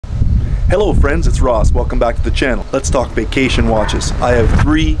Hello friends, it's Ross. Welcome back to the channel. Let's talk vacation watches. I have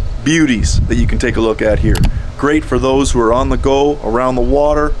 3 beauties that you can take a look at here. Great for those who are on the go, around the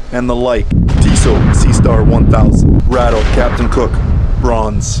water, and the like. TISSOT SEASTAR 1000, Rado Captain Cook,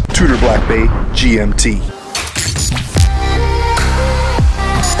 bronze, Tudor Blackbay GMT.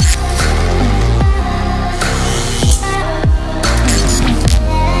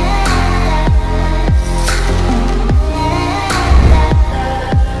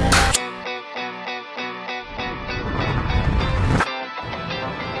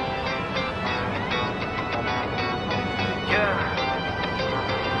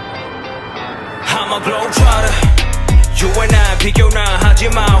 I'm a globetrotter. You and I 비교나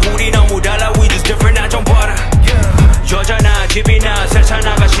하지마 우리 너무 달라 we just different 나 좀 봐라 여자나 집이나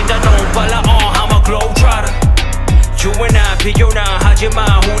세차나가 신다 너무 빨라 I'm a globetrotter. You and I 비교나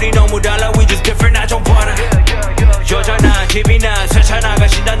하지마 우리 너무 달라 we just different 나 좀 봐라 여자나 집이나 세차나가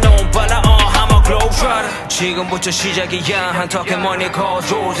신다 너무 빨라 I'm a globetrotter. 지금부터 시작이야 한턱에 money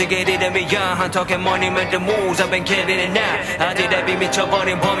calls rules 이게 리듬이야 한턱에 money make the moves I've been killing it now 아직 랩이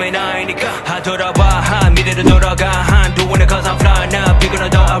미쳐버린 범인 아니니까 하돌아봐 한 미래로 돌아가 한 doing it cause I'm flying up 비거나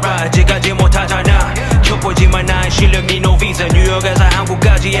더 알아 아직까지 못하잖아 켜보지만 나의 실력이 no visa 뉴욕에서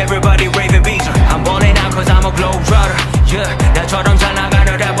한국까지 everybody raving visa I'm balling out cause I'm a globetrotter yeah 나처럼 잘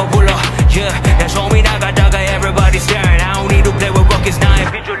나가는 래퍼 불러 yeah 내 손이 나가다가 everybody staring I don't need to play with rockets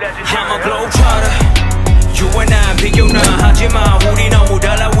나의 빗줄 내지 I'm a globetrotter. You and I 비교나 하지마 우리 너무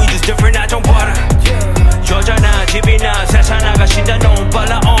달라 we just different 나 좀 봐라 여자나 집이나 세차나가 신다 너무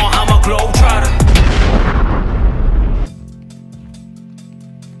빨라 I'm a globetrotter.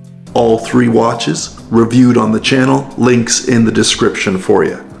 All 3 watches reviewed on the channel, links in the description for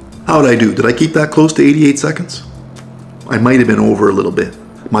you. How'd I do? Did I keep that close to 88 seconds? I might have been over a little bit.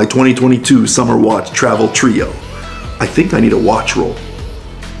 My 2022 summer watch travel trio. I think I need a watch roll.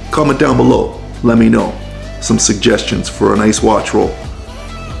 Comment down below, let me know some suggestions for a nice watch roll.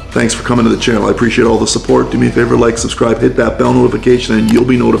 Thanks for coming to the channel. I appreciate all the support. Do me a favor, like, subscribe, hit that bell notification, and you'll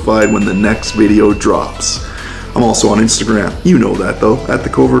be notified when the next video drops. I'm also on Instagram. You know that though, at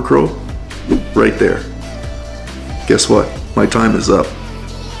TheCovertCrow. Right there. Guess what? My time is up.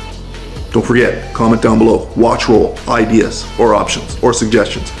 Don't forget, comment down below, watch roll, ideas, or options, or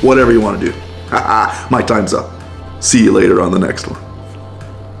suggestions, whatever you want to do. My time's up. See you later on the next one.